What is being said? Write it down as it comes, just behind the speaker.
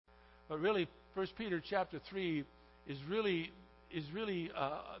But really, 1 Peter chapter 3 is really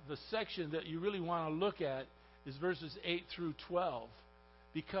the section that you really want to look at is verses 8 through 12.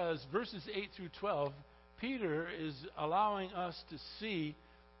 Because verses 8 through 12, Peter is allowing us to see,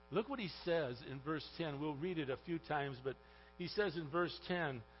 look what he says in verse 10. We'll read it a few times, but he says in verse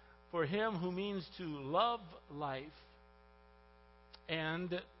 10, "For him who means to love life and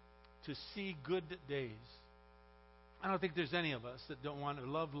to see good days." I don't think there's any of us that don't want to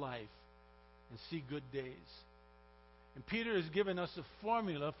love life and see good days. And Peter has given us a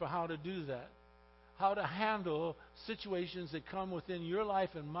formula for how to do that, how to handle situations that come within your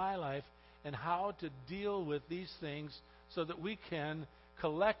life and my life, and how to deal with these things so that we can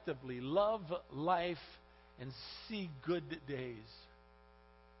collectively love life and see good days.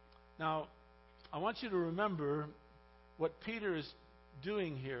 Now, I want you to remember what Peter is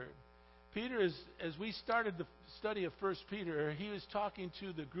doing here. Peter is, as we started the study of 1 Peter, he was talking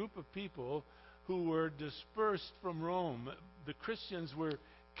to the group of people who were dispersed from Rome. The Christians were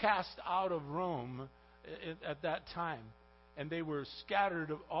cast out of Rome at that time, and they were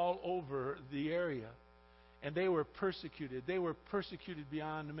scattered all over the area, and they were persecuted. They were persecuted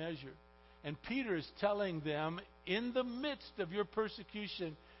beyond measure. And Peter is telling them, in the midst of your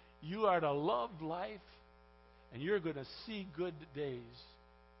persecution, you are to love life, and you're going to see good days.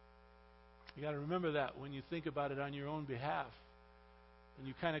 You got to remember that when you think about it on your own behalf, and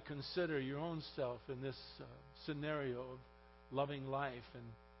you kind of consider your own self in this scenario of loving life and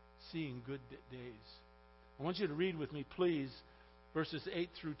seeing good days. I want you to read with me, please, verses 8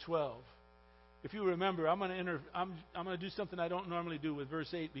 through 12. If you remember, I'm going to do something I don't normally do with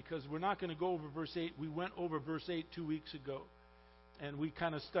verse 8, because we're not going to go over verse 8. We went over verse 8 2 weeks ago, and we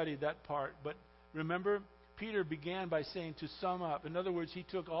kind of studied that part. But remember, Peter began by saying, to sum up. In other words, he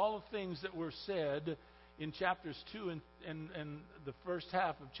took all the things that were said in chapters 2 and the first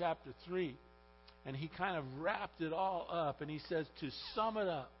half of chapter 3, and he kind of wrapped it all up, and he says, to sum it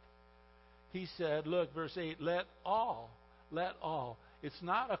up, he said, look, verse 8, let all. It's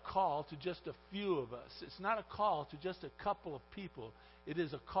not a call to just a few of us. It's not a call to just a couple of people. It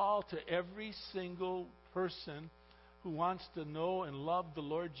is a call to every single person who wants to know and love the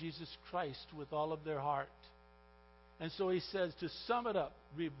Lord Jesus Christ with all of their heart. And so he says, to sum it up,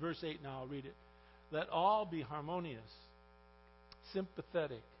 read verse 8 now, I'll read it. Let all be harmonious,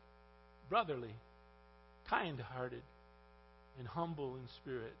 sympathetic, brotherly, kind-hearted, and humble in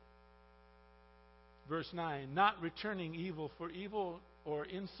spirit. Verse 9, not returning evil for evil or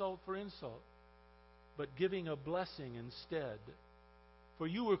insult for insult, but giving a blessing instead. For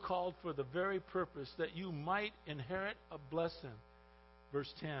you were called for the very purpose that you might inherit a blessing.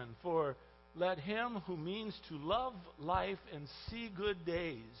 Verse 10, for let him who means to love life and see good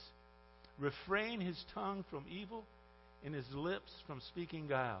days refrain his tongue from evil and his lips from speaking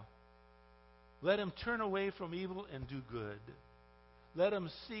guile. Let him turn away from evil and do good. Let him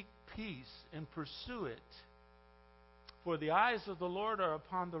seek peace and pursue it. For the eyes of the Lord are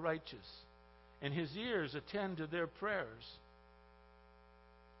upon the righteous, and his ears attend to their prayers.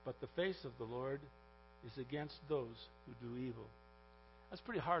 But the face of the Lord is against those who do evil. That's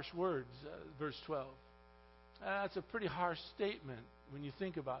pretty harsh words, verse 12. That's a pretty harsh statement when you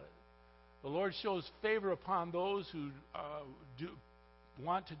think about it. The Lord shows favor upon those who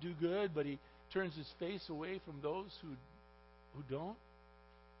want to do good, but he turns his face away from those who don't.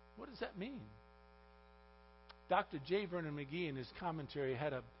 What does that mean? Dr. J. Vernon McGee in his commentary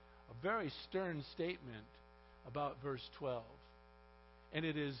had a very stern statement about verse 12. And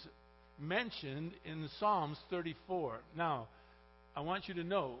it is mentioned in Psalms 34. Now, I want you to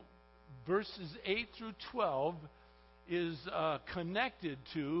know, verses 8 through 12 is connected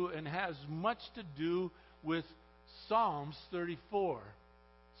to and has much to do with Psalms 34.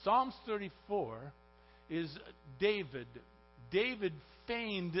 Psalms 34 is David. David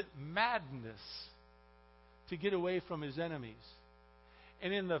feigned madness to get away from his enemies.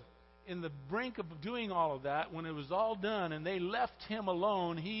 And in the brink of doing all of that, when it was all done and they left him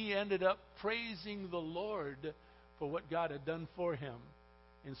alone, he ended up praising the Lord for what God had done for him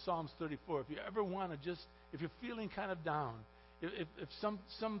in Psalms 34. If you ever want to just, if you're feeling kind of down, if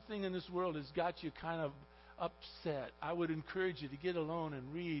something in this world has got you kind of upset, I would encourage you to get alone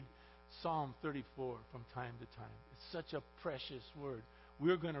and read Psalm 34 from time to time. It's such a precious word.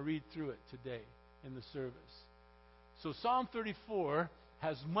 We're going to read through it today in the service. So Psalm 34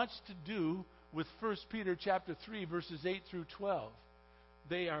 has much to do with 1 Peter chapter 3, verses 8 through 12.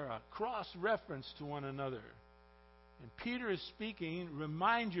 They are a cross-reference to one another. And Peter is speaking,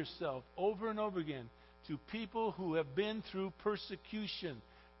 remind yourself over and over again, to people who have been through persecution,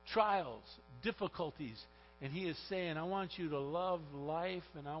 trials, difficulties, And He is saying, I want you to love life,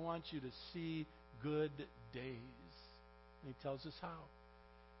 and I want you to see good days. And He tells us how.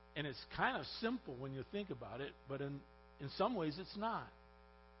 And it's kind of simple when you think about it, but in some ways it's not.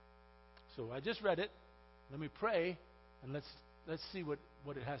 So I just read it. Let me pray, and let's see what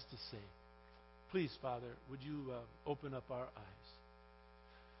it has to say. Please, Father, would you open up our eyes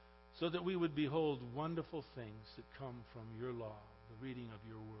so that we would behold wonderful things that come from your law, the reading of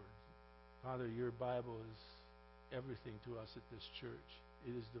your word. Father, your Bible is everything to us at this church.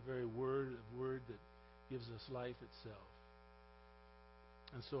 It is the very word that gives us life itself.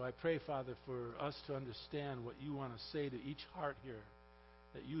 And so I pray, Father, for us to understand what you want to say to each heart here,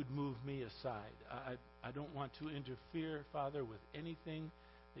 that you would move me aside. I don't want to interfere, Father, with anything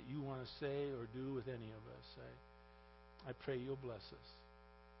that you want to say or do with any of us. I pray you'll bless us.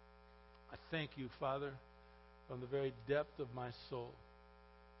 I thank you, Father, from the very depth of my soul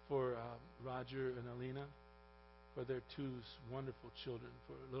for Roger and Alina, for their two wonderful children,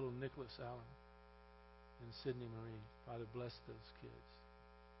 for little Nicholas Allen and Sydney Marie. Father, bless those kids.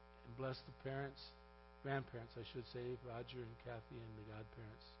 And bless the parents, grandparents, I should say, Roger and Kathy, and the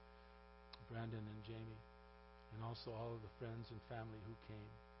godparents, Brandon and Jamie, and also all of the friends and family who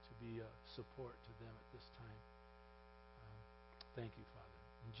came to be a support to them at this time. Thank you, Father.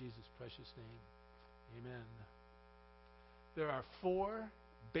 In Jesus' precious name, amen. There are 4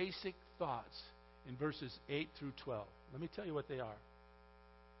 basic thoughts in verses 8 through 12. Let me tell you what they are.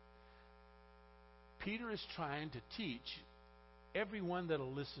 Peter is trying to teach everyone that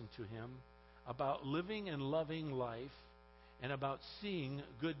will listen to him about living and loving life and about seeing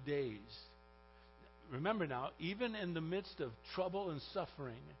good days. Remember now, even in the midst of trouble and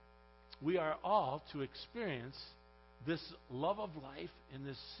suffering, we are all to experience this love of life and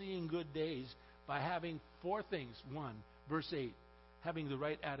this seeing good days by having 4 things. 1, verse 8, having the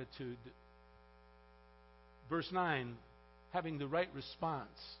right attitude. Verse 9, having the right response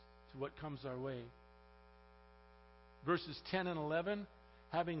to what comes our way. Verses 10 and 11,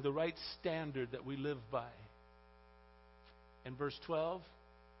 having the right standard that we live by. And verse 12,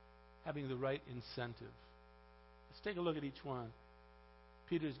 having the right incentive. Let's take a look at each one.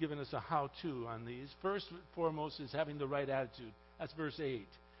 Peter's given us a how-to on these. First and foremost is having the right attitude. That's verse 8.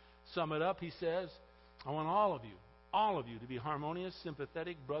 Sum it up, he says, I want all of you to be harmonious,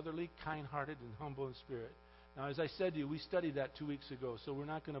 sympathetic, brotherly, kind-hearted, and humble in spirit. Now, as I said to you, we studied that 2 weeks ago, so we're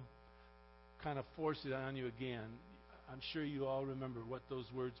not going to kind of force it on you again. I'm sure you all remember what those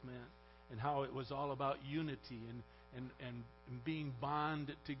words meant and how it was all about unity and being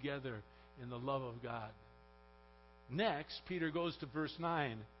bonded together in the love of God. Next, Peter goes to verse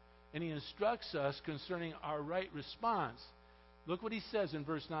 9, and he instructs us concerning our right response. Look what he says in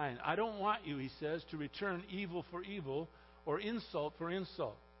verse 9. I don't want you, he says, to return evil for evil or insult for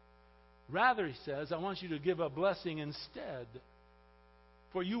insult. Rather, he says, I want you to give a blessing instead.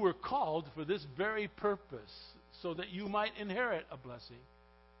 For you were called for this very purpose, so that you might inherit a blessing.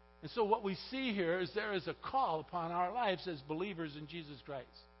 And so what we see here is there is a call upon our lives as believers in Jesus Christ.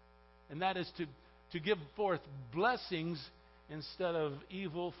 And that is to give forth blessings instead of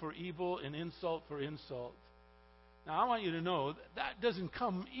evil for evil and insult for insult. Now, I want you to know that doesn't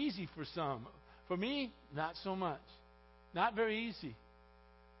come easy for some. For me, not so much. Not very easy.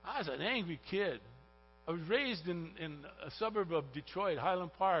 I was an angry kid. I was raised in a suburb of Detroit,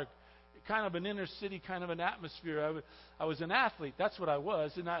 Highland Park, kind of an inner city kind of an atmosphere. I was an athlete. That's what I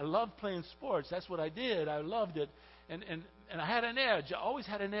was. And I loved playing sports. That's what I did. I loved it. And I had an edge. I always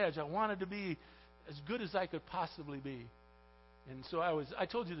had an edge. I wanted to be as good as I could possibly be. And so I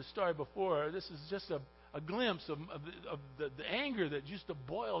told you the story before. This is just a glimpse of the anger that used to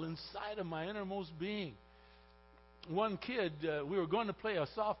boil inside of my innermost being. One kid, we were going to play a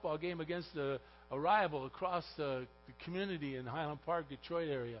softball game against a rival across the community in Highland Park, Detroit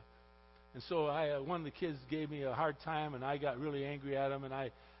area. And so one of the kids gave me a hard time, and I got really angry at him, and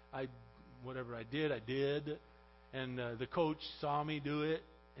I whatever I did. And the coach saw me do it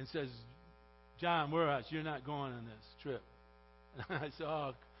and says, John Murhouse, you're not going on this trip. And I said,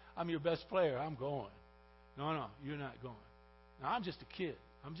 oh, I'm your best player. I'm going. No, you're not going. Now, I'm just a kid.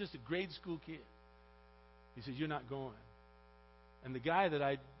 I'm just a grade school kid. He said, you're not going. And the guy that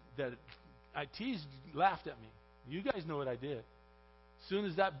I teased laughed at me. You guys know what I did. As soon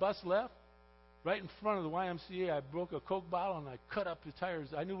as that bus left, right in front of the YMCA, I broke a Coke bottle and I cut up the tires.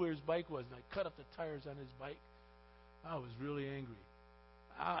 I knew where his bike was, and I cut up the tires on his bike. I was really angry.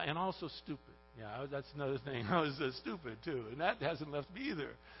 And also stupid. Yeah, that's another thing. I was stupid, too. And that hasn't left me either.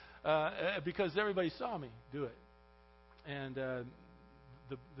 Because everybody saw me do it. And the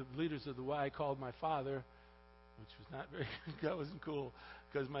leaders of the Y called my father, which was not very, that wasn't cool,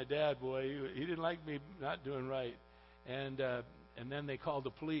 because my dad, boy, he didn't like me not doing right. And then they called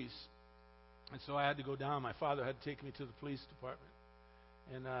the police. And so I had to go down. My father had to take me to the police department.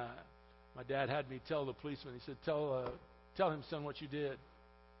 And my dad had me tell the policeman, he said, tell him, son, what you did.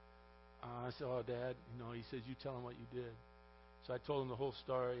 I said, oh, Dad, he says, you tell him what you did. So I told him the whole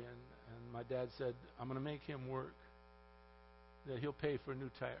story, and my dad said, I'm going to make him work, that he'll pay for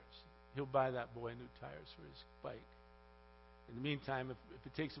new tires. He'll buy that boy new tires for his bike. In the meantime, if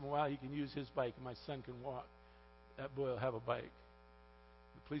it takes him a while, he can use his bike, and my son can walk. That boy will have a bike.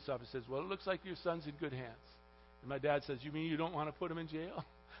 The police officer says, well, it looks like your son's in good hands. And my dad says, you mean you don't want to put him in jail?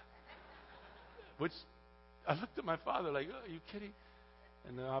 Which I looked at my father like, oh, are you kidding?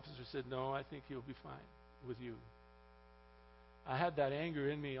 And the officer said, no, I think he'll be fine with you. I had that anger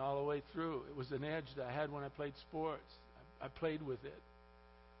in me all the way through. It was an edge that I had when I played sports. I played with it.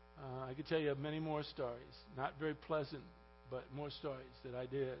 I could tell you many more stories, not very pleasant, but more stories that I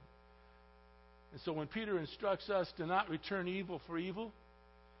did. And so when Peter instructs us to not return evil for evil,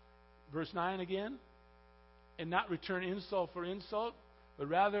 verse 9 again, and not return insult for insult, but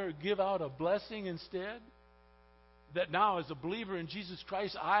rather give out a blessing instead, that now as a believer in Jesus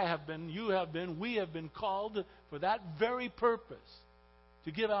Christ, I have been, you have been, we have been called for that very purpose,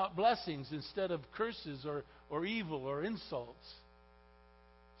 to give out blessings instead of curses or evil or insults,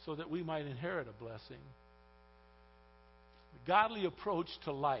 so that we might inherit a blessing. The godly approach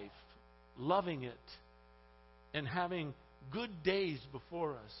to life, loving it, and having good days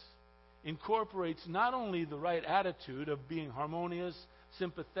before us, incorporates not only the right attitude of being harmonious,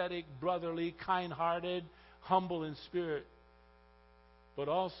 sympathetic, brotherly, kind-hearted, humble in spirit, but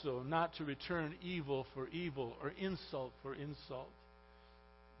also not to return evil for evil or insult for insult.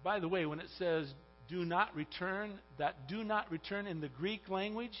 By the way, when it says do not return, that do not return in the Greek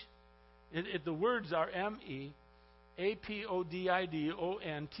language, the words are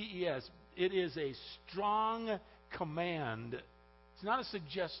MEAPODIDONTES. It is a strong command. It's not a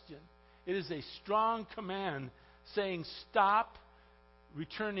suggestion. It is a strong command saying stop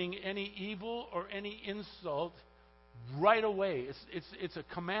returning any evil or any insult right away. It's a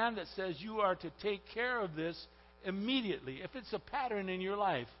command that says you are to take care of this immediately. If it's a pattern in your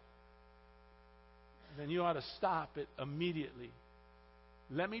life, then you ought to stop it immediately.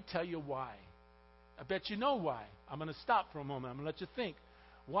 Let me tell you why. I bet you know why. I'm going to stop for a moment. I'm going to let you think.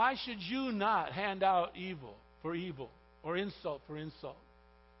 Why should you not hand out evil for evil or insult for insult?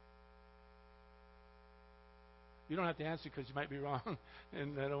 You don't have to answer because you might be wrong,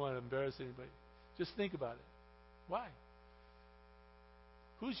 and I don't want to embarrass anybody. Just think about it. Why?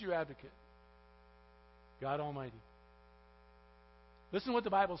 Who's your advocate? God Almighty. Listen to what the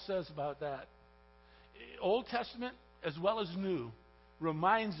Bible says about that. Old Testament as well as New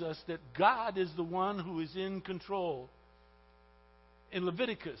reminds us that God is the one who is in control. In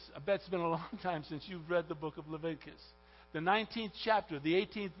Leviticus, I bet it's been a long time since you've read the book of Leviticus. The 19th chapter, the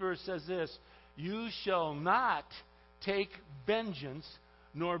 18th verse says this, you shall not take vengeance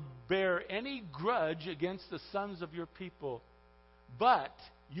nor bear any grudge against the sons of your people, but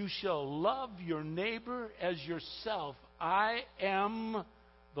you shall love your neighbor as yourself. I am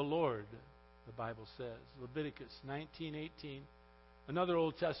the Lord, the Bible says. Leviticus 19:18. Another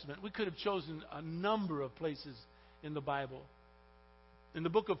Old Testament. We could have chosen a number of places in the Bible. In the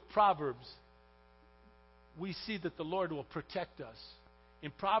book of Proverbs, we see that the Lord will protect us.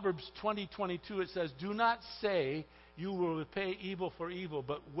 In Proverbs 20:22 it says, do not say you will repay evil for evil,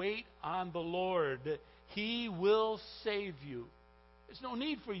 but wait on the Lord. He will save you. There's no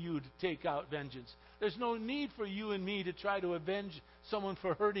need for you to take out vengeance. There's no need for you and me to try to avenge someone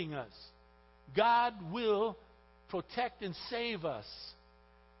for hurting us. God will protect and save us.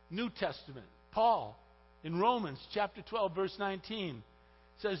 New Testament, Paul, in Romans chapter 12, verse 19,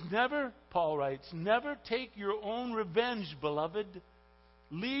 says, never, Paul writes, never take your own revenge, beloved.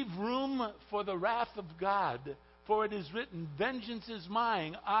 Leave room for the wrath of God, for it is written, vengeance is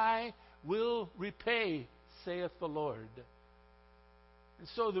mine, I will repay, saith the Lord. And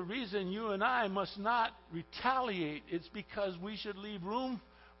so the reason you and I must not retaliate is because we should leave room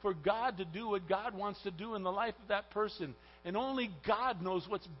for God to do what God wants to do in the life of that person. And only God knows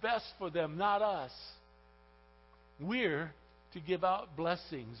what's best for them, not us. We're to give out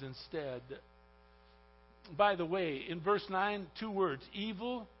blessings instead. By the way, in verse 9, two words,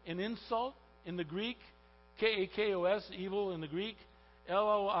 evil and insult in the Greek, K-A-K-O-S, evil in the Greek,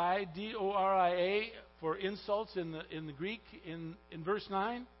 L-O-I-D-O-R-I-A for insults in the Greek in verse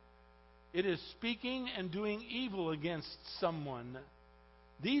 9. It is speaking and doing evil against someone.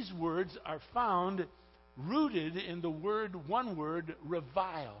 These words are found rooted in the one word,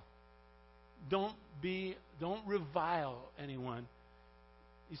 revile. Don't revile anyone.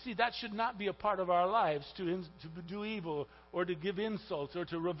 You see, that should not be a part of our lives, to do evil or to give insults or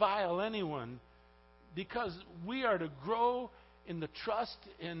to revile anyone, because we are to grow in the trust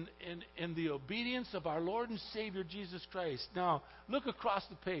and the obedience of our Lord and Savior Jesus Christ. Now, look across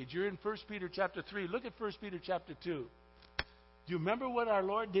the page. You're in 1 Peter chapter 3. Look at 1 Peter chapter 2. Do you remember what our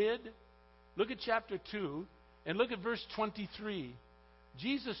Lord did? Look at chapter 2 and look at verse 23.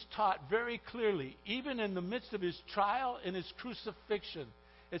 Jesus taught very clearly, even in the midst of his trial and his crucifixion.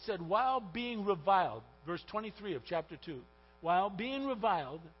 It said, while being reviled, verse 23 of chapter 2, while being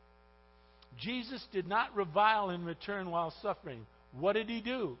reviled, Jesus did not revile in return while suffering. What did he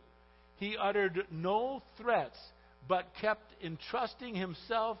do? He uttered no threats, but kept entrusting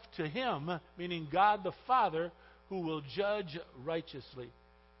himself to him, meaning God the Father, who will judge righteously.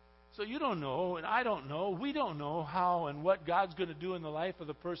 So you don't know, and I don't know, we don't know how and what God's going to do in the life of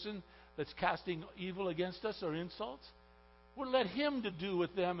the person that's casting evil against us or insults. We'll let him to do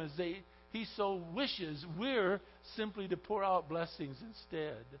with them as he so wishes. We're simply to pour out blessings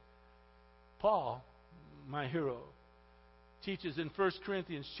instead. Paul, my hero, teaches in 1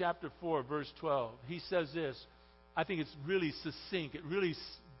 Corinthians chapter 4, verse 12. He says this. I think it's really succinct. It really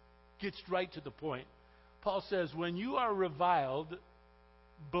gets right to the point. Paul says, when you are reviled,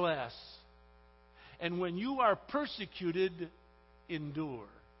 bless. And when you are persecuted, endure.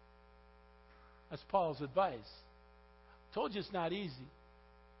 That's Paul's advice. I told you it's not easy.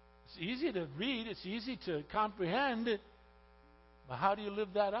 It's easy to read. It's easy to comprehend. But how do you live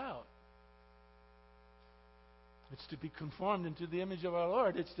that out? It's to be conformed into the image of our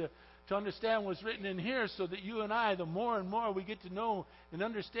Lord. It's to understand what's written in here so that you and I, the more and more we get to know and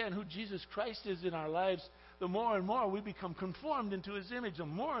understand who Jesus Christ is in our lives, the more and more we become conformed into his image. The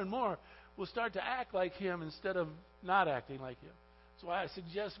more and more we'll start to act like him instead of not acting like him. That's why I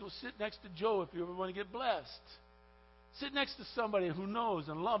suggest go sit next to Joe if you ever want to get blessed. Sit next to somebody who knows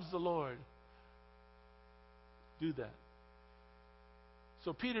and loves the Lord. Do that.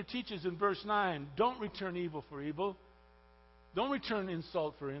 So Peter teaches in verse 9, don't return evil for evil. Don't return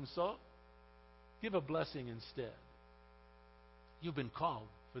insult for insult. Give a blessing instead. You've been called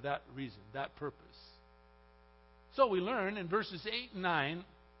for that reason, that purpose. So we learn in verses 8 and 9,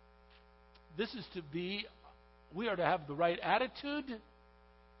 we are to have the right attitude,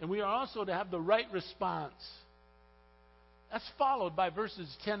 and we are also to have the right response. That's followed by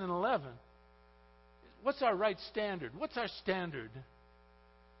verses 10 and 11. What's our right standard? What's our standard?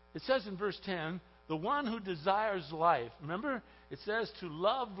 It says in verse 10, the one who desires life. Remember, it says to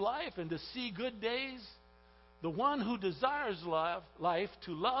love life and to see good days. The one who desires life,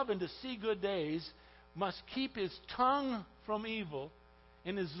 to love and to see good days, must keep his tongue from evil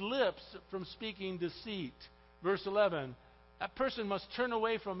and his lips from speaking deceit. Verse 11, a person must turn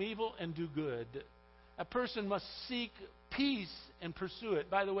away from evil and do good. A person must seek peace and pursue it.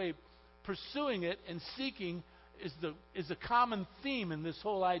 By the way, pursuing it and seeking is a common theme in this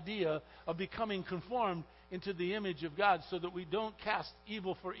whole idea of becoming conformed into the image of God, so that we don't cast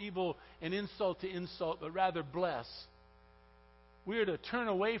evil for evil and insult to insult, but rather bless. We are to turn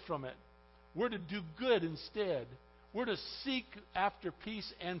away from it. We're to do good instead. We're to seek after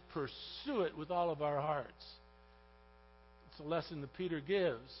peace and pursue it with all of our hearts. It's a lesson that Peter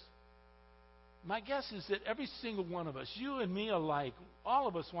gives. My guess is that every single one of us, you and me alike, all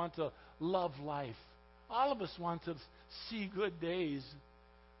of us want to love life. All of us want to see good days.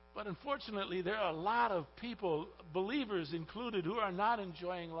 But unfortunately, there are a lot of people, believers included, who are not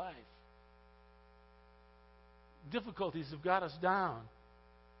enjoying life. Difficulties have got us down.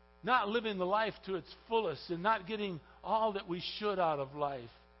 Not living the life to its fullest and not getting all that we should out of life.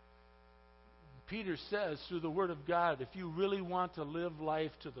 Peter says through the Word of God, if you really want to live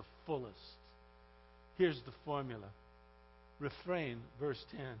life to the fullest, here's the formula. Refrain, verse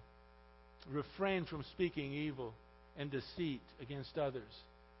 10. Refrain from speaking evil and deceit against others.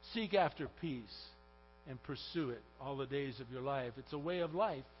 Seek after peace and pursue it all the days of your life. It's a way of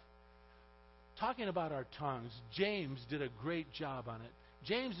life. Talking about our tongues, James did a great job on it.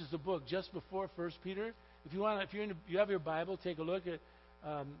 James is the book just before 1 Peter. If you have your Bible, take a look at.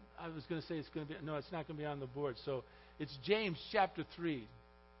 I was going to say it's not going to be on the board. So it's James chapter 3,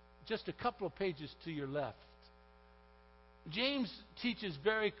 just a couple of pages to your left. James teaches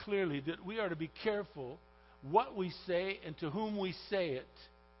very clearly that we are to be careful what we say and to whom we say it.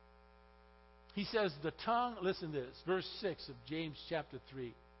 He says the tongue, listen to this, verse 6 of James chapter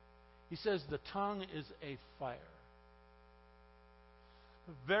 3. He says the tongue is a fire.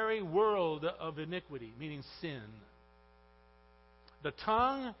 The very world of iniquity, meaning sin. The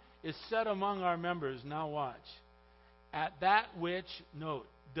tongue is set among our members, now watch, at that which, note,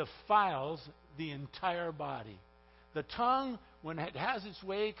 defiles the entire body. The tongue, when it has its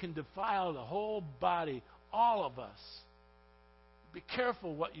way, can defile the whole body, all of us. Be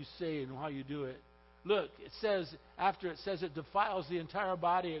careful what you say and how you do it. Look, it says, after it says it defiles the entire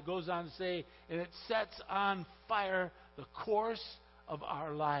body, it goes on to say, and it sets on fire the course of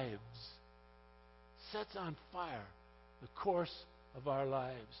our lives. Sets on fire the course of our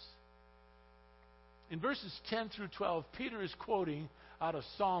lives. In verses 10 through 12, Peter is quoting out of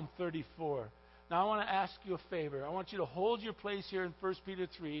Psalm 34. Now I want to ask you a favor. I want you to hold your place here in 1 Peter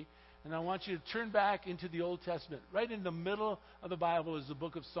 3, and I want you to turn back into the Old Testament. Right in the middle of the Bible is the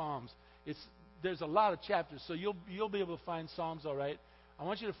book of Psalms. There's a lot of chapters, so you'll be able to find Psalms all right. I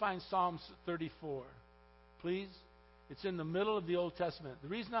want you to find Psalms 34. Please? It's in the middle of the Old Testament. The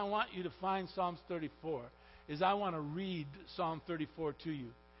reason I want you to find Psalms 34 is I want to read Psalm 34 to you.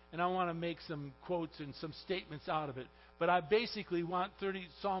 And I want to make some quotes and some statements out of it. But I basically want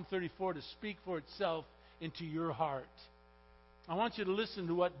Psalm 34 to speak for itself into your heart. I want you to listen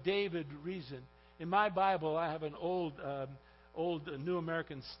to what David reasoned. In my Bible, I have an old New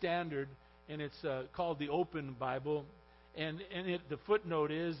American Standard, and it's called the Open Bible. And the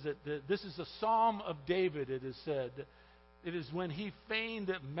footnote is that this is a Psalm of David, it is said. It is when he feigned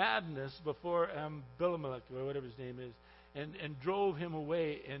madness before Abimelech, or whatever his name is, and drove him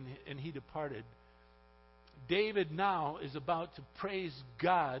away, and he departed. David now is about to praise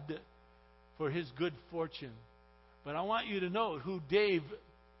God for his good fortune. But I want you to know who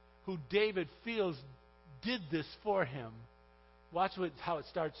David feels did this for him. Watch how it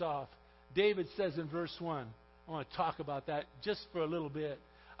starts off. David says in verse 1, I want to talk about that just for a little bit.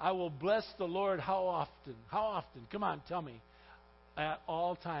 I will bless the Lord how often? How often? Come on, tell me. At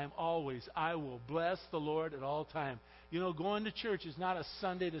all time, always. I will bless the Lord at all time. You know, going to church is not a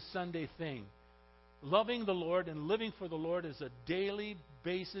Sunday to Sunday thing. Loving the Lord and living for the Lord is a daily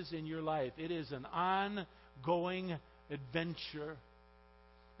basis in your life. It is an ongoing adventure.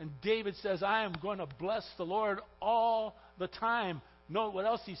 And David says, I am going to bless the Lord all the time. Note what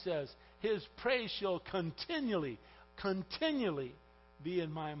else he says. His praise shall continually be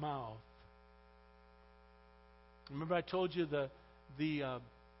in my mouth. Remember I told you the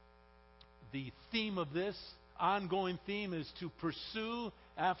theme of this ongoing theme is to pursue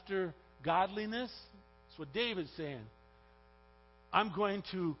after godliness. That's what David's saying. I'm going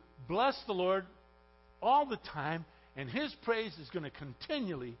to bless the Lord all the time, and His praise is going to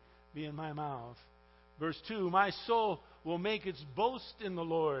continually be in my mouth. Verse 2, my soul will make its boast in the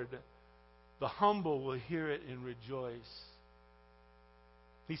Lord. The humble will hear it and rejoice.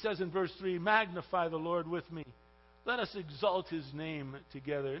 He says in verse 3, magnify the Lord with me. Let us exalt His name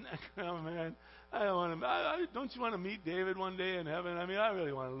together. Oh, man, don't you want to meet David one day in heaven? I mean, I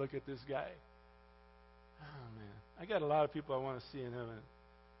really want to look at this guy. Oh, man. I got a lot of people I want to see in heaven.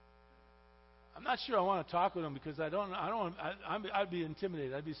 I'm not sure I want to talk with them because I'd be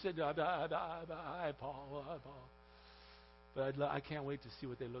intimidated. I'd be sitting there, hi, Paul, hi, Paul. But I can't wait to see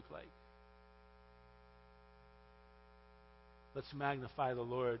what they look like. Let's magnify the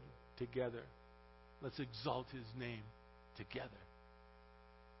Lord together. Let's exalt His name together.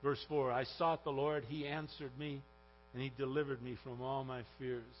 Verse 4, I sought the Lord, He answered me, and He delivered me from all my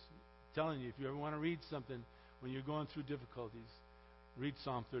fears. I'm telling you, if you ever want to read something when you're going through difficulties, read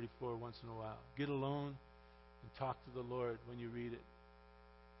Psalm 34 once in a while. Get alone and talk to the Lord when you read it.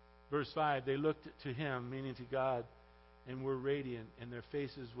 Verse 5, they looked to Him, meaning to God, and were radiant, and their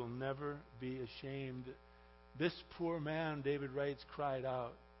faces will never be ashamed. This poor man, David writes, cried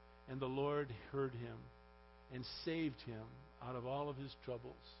out, and the Lord heard him and saved him out of all of his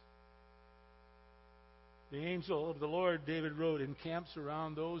troubles. The angel of the Lord, David wrote, encamps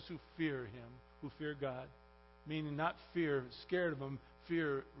around those who fear Him, who fear God. Meaning not fear, scared of Him,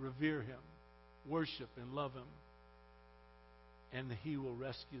 fear, revere Him, worship and love Him. And He will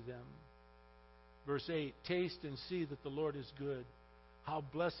rescue them. Verse 8, taste and see that the Lord is good. How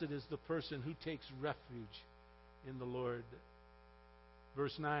blessed is the person who takes refuge in the Lord.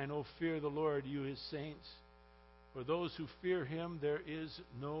 Verse 9, oh, fear the Lord, you His saints. For those who fear Him, there is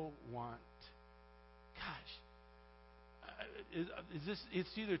no want. Gosh,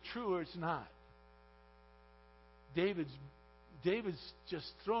 it's either true or it's not. David's just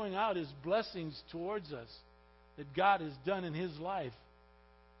throwing out his blessings towards us that God has done in his life.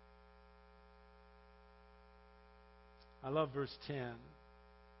 I love verse 10.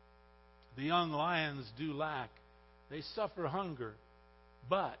 The young lions do lack. They suffer hunger.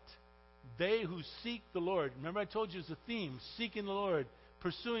 But they who seek the Lord, remember I told you it's a theme, seeking the Lord,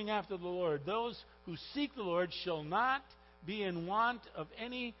 pursuing after the Lord. Those who seek the Lord shall not be in want of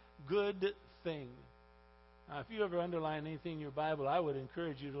any good thing. Now, if you ever underline anything in your Bible, I would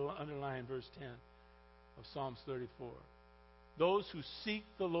encourage you to underline verse 10. of Psalms 34. Those who seek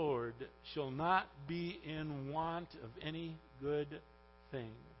the Lord shall not be in want of any good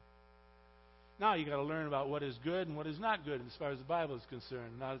thing. Now you got to learn about what is good and what is not good as far as the Bible is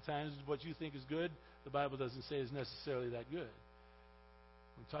concerned. A lot of times what you think is good, the Bible doesn't say is necessarily that good.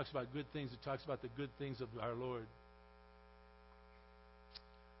 When it talks about good things, it talks about the good things of our Lord.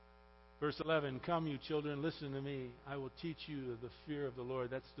 Verse 11, come you children, listen to me. I will teach you the fear of the Lord.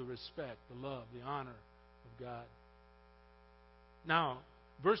 That's the respect, the love, the honor of God. Now,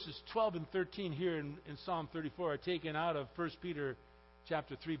 verses 12 and 13 here in Psalm 34 are taken out of 1 Peter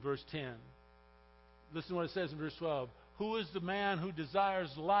chapter 3, verse 10. Listen to what it says in verse 12. Who is the man who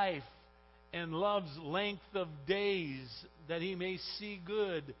desires life and loves length of days that he may see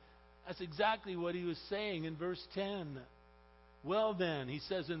good? That's exactly what he was saying in verse 10. Well then, he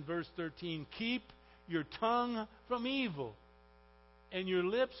says in verse 13, keep your tongue from evil and your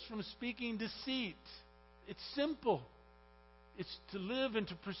lips from speaking deceit. It's simple. It's to live and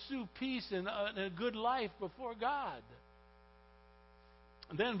to pursue peace and a good life before God.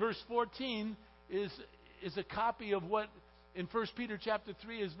 And then verse 14 is a copy of what in 1 Peter chapter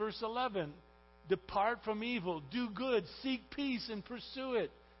 3 is verse 11. Depart from evil, do good, seek peace, and pursue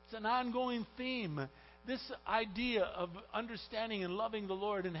it. It's an ongoing theme. This idea of understanding and loving the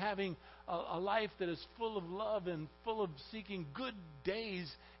Lord and having a life that is full of love and full of seeking good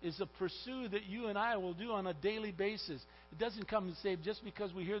days is a pursuit that you and I will do on a daily basis. It doesn't come and say just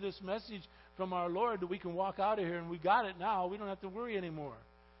because we hear this message from our Lord that we can walk out of here and we got it now. We don't have to worry anymore.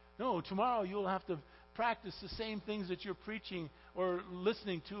 No, tomorrow you'll have to practice the same things that you're preaching or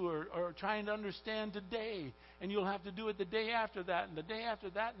listening to or trying to understand today. And you'll have to do it the day after that and the day after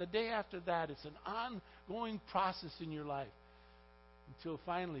that and the day after that. It's an ongoing process in your life until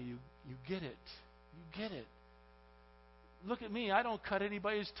finally you get it. You get it. Look at me. I don't cut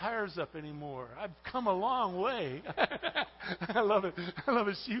anybody's tires up anymore. I've come a long way. I love it. I love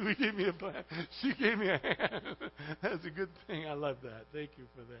it. She gave me a hand. That's a good thing. I love that. Thank you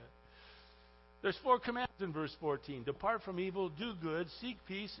for that. There's 4 commands in verse 14. Depart from evil, do good, seek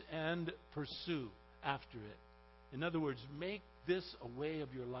peace, and pursue after it. In other words, make this a way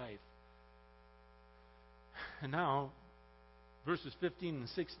of your life. And now, verses 15 and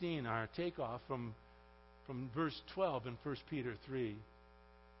 16 are a takeoff from verse 12 in 1 Peter 3.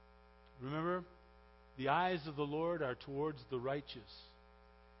 Remember, the eyes of the Lord are towards the righteous.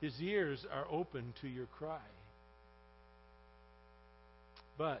 His ears are open to your cry.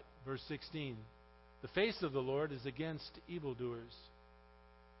 But, verse 16, the face of the Lord is against evildoers,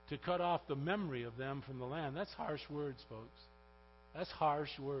 to cut off the memory of them from the land. That's harsh words, folks. That's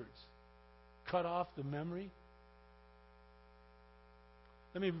harsh words. Cut off the memory.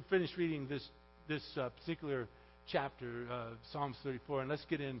 Let me finish reading this particular chapter, Psalms 34, and let's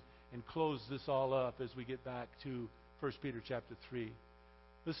get in and close this all up as we get back to 1 Peter chapter 3.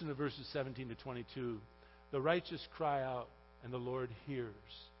 Listen to verses 17 to 22. The righteous cry out, and the Lord hears.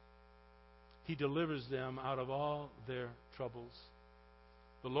 He delivers them out of all their troubles.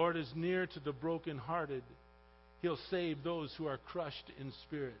 The Lord is near to the brokenhearted. He'll save those who are crushed in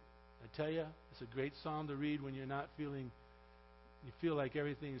spirit. I tell you, it's a great psalm to read when you're not feeling, you feel like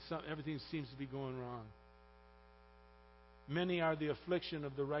everything seems to be going wrong. Many are the affliction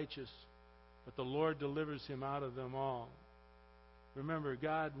of the righteous, but the Lord delivers him out of them all. Remember,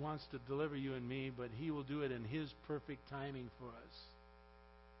 God wants to deliver you and me, but He will do it in His perfect timing for us.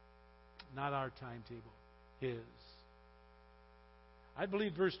 Not our timetable, His. I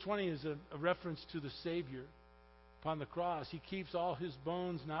believe verse 20 is a reference to the Savior. Upon the cross, He keeps all His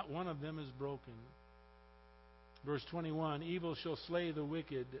bones, not one of them is broken. Verse 21, evil shall slay the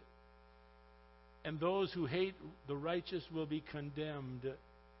wicked, and those who hate the righteous will be condemned.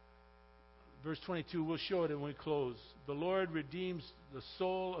 Verse 22, we'll show it when we close. The Lord redeems the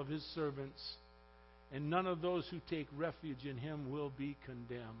soul of His servants, and none of those who take refuge in Him will be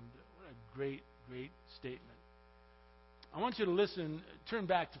condemned. What a great, great statement. I want you to listen. Turn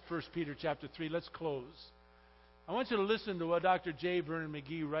back to 1 Peter chapter 3. Let's close. I want you to listen to what Dr. J. Vernon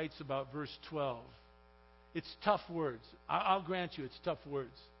McGee writes about verse 12. It's tough words. I'll grant you it's tough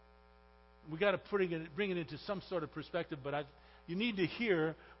words. We've got to bring it into some sort of perspective, but you need to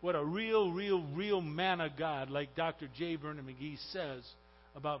hear what a real man of God like Dr. J. Vernon McGee says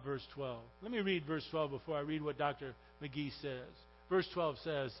about verse 12. Let me read verse 12 before I read what Dr. McGee says. Verse 12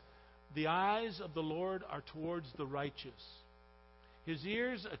 says, the eyes of the Lord are towards the righteous. His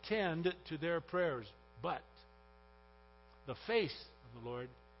ears attend to their prayers, but the face of the Lord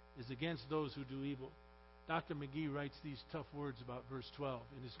is against those who do evil. Dr. McGee writes these tough words about verse 12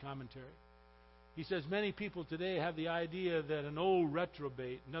 in his commentary. He says, many people today have the idea that an old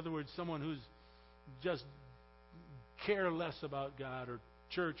reprobate, in other words, someone who's just care less about God or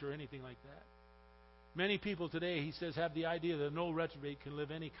church or anything like that. Many people today, he says, have the idea that no reprobate can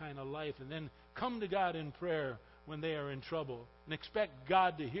live any kind of life and then come to God in prayer when they are in trouble and expect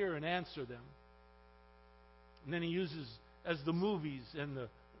God to hear and answer them. And then he uses, as the movies and the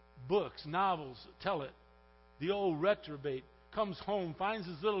books, novels tell it, the old reprobate comes home, finds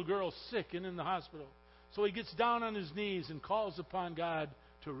his little girl sick and in the hospital. So he gets down on his knees and calls upon God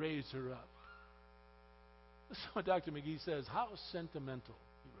to raise her up. This is what Dr. McGee says. How sentimental,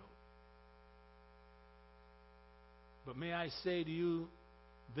 he wrote. But may I say to you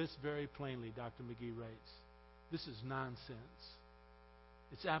this very plainly, Dr. McGee writes, this is nonsense.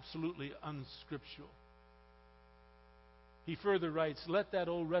 It's absolutely unscriptural. He further writes, let that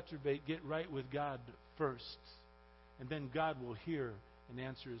old reprobate get right with God first, and then God will hear and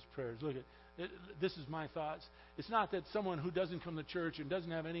answer his prayers. Look, this is my thoughts. It's not that someone who doesn't come to church and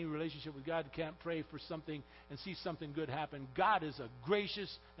doesn't have any relationship with God can't pray for something and see something good happen. God is a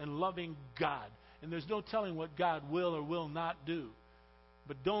gracious and loving God, and there's no telling what God will or will not do.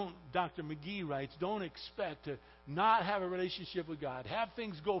 But don't, Dr. McGee writes, don't expect to not have a relationship with God. Have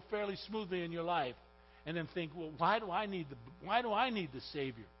things go fairly smoothly in your life, and then think, well, why do I need the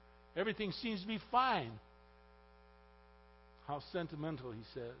Savior? Everything seems to be fine. How sentimental, he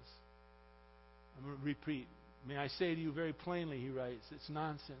says. I'm going to repeat. May I say to you very plainly, he writes, it's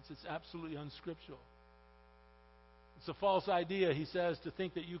nonsense. It's absolutely unscriptural. It's a false idea, he says, to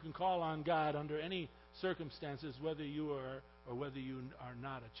think that you can call on God under any circumstances, whether you are or whether you are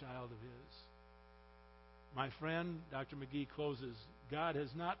not a child of his. My friend, Dr. McGee closes, God has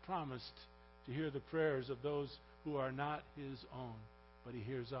not promised to hear the prayers of those who are not his own, but he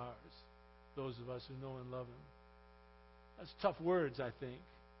hears ours, those of us who know and love him. That's tough words, I think.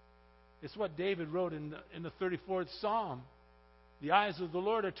 It's what David wrote in the 34th Psalm. The eyes of the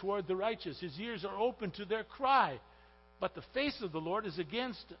Lord are toward the righteous. His ears are open to their cry. But the face of the Lord is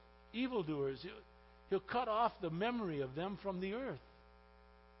against evildoers. He'll cut off the memory of them from the earth.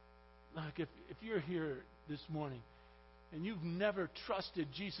 Look, if you're here this morning and you've never trusted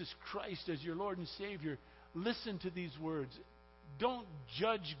Jesus Christ as your Lord and Savior, listen to these words. Don't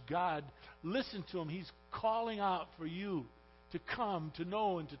judge God. Listen to him. He's calling out for you to come, to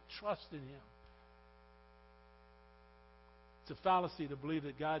know, and to trust in him. It's a fallacy to believe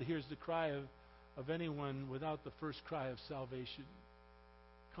that God hears the cry of anyone without the first cry of salvation.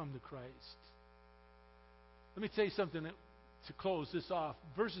 Come to Christ. Let me tell you something to close this off.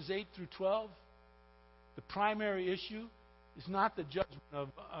 Verses 8 through 12, the primary issue is not the judgment of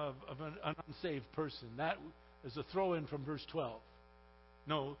an unsaved person. That is a throw-in from verse 12.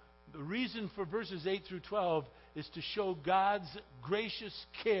 No, the reason for verses 8 through 12 is to show God's gracious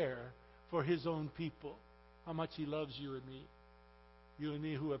care for his own people. How much he loves you and me. You and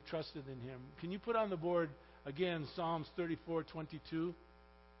me who have trusted in him. Can you put on the board again Psalms 34:22?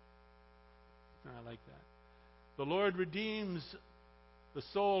 I like that. The Lord redeems the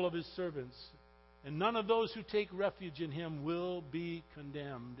soul of his servants, and none of those who take refuge in him will be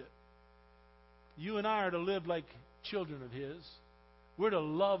condemned. You and I are to live like children of his. We're to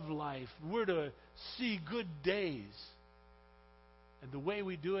love life. We're to see good days. And the way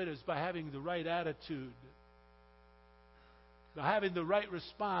we do it is by having the right attitude, by having the right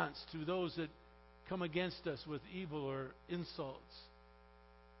response to those that come against us with evil or insults,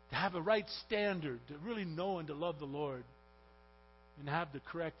 to have a right standard, to really know and to love the Lord, and have the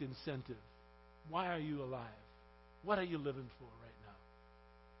correct incentive. Why are you alive? What are you living for right now?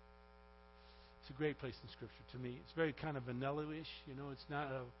 It's a great place in Scripture to me. It's very kind of vanilla-ish. It's not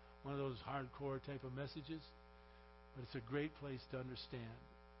one of those hardcore type of messages, but it's a great place to understand.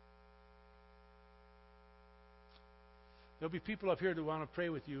 There'll be people up here that want to pray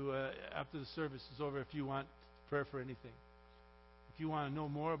with you after the service is over if you want prayer for anything. If you want to know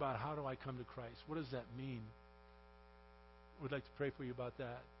more about how do I come to Christ, what does that mean? We'd like to pray for you about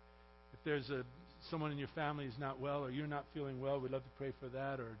that. If there's someone in your family who's not well or you're not feeling well, we'd love to pray for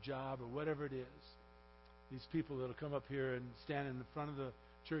that, or a job or whatever it is. These people that will come up here and stand in the front of the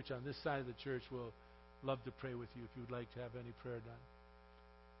church on this side of the church will love to pray with you if you would like to have any prayer done.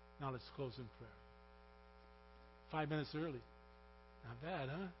 Now let's close in prayer. 5 minutes early. Not bad,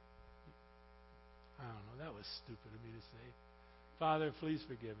 huh? I don't know. That was stupid of me to say. Father, please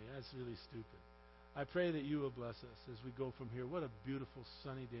forgive me. That's really stupid. I pray that you will bless us as we go from here. What a beautiful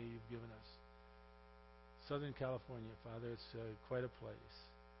sunny day you've given us. Southern California, Father, it's quite a place.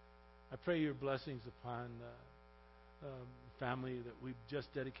 I pray your blessings upon the family that we've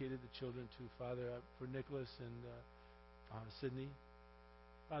just dedicated the children to, Father, for Nicholas and Sydney.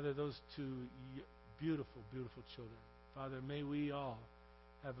 Father, those two beautiful, beautiful children. Father, may we all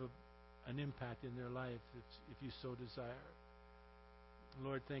have an impact in their life if you so desire.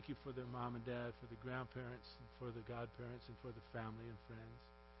 Lord, thank you for their mom and dad, for the grandparents, and for the godparents, and for the family and friends.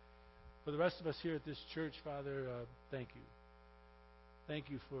 For the rest of us here at this church, Father, thank you. Thank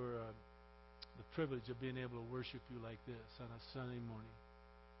you for the privilege of being able to worship you like this on a Sunday morning.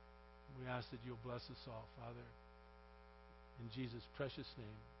 We ask that you'll bless us all, Father. In Jesus' precious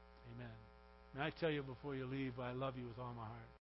name, amen. May I tell you before you leave, I love you with all my heart.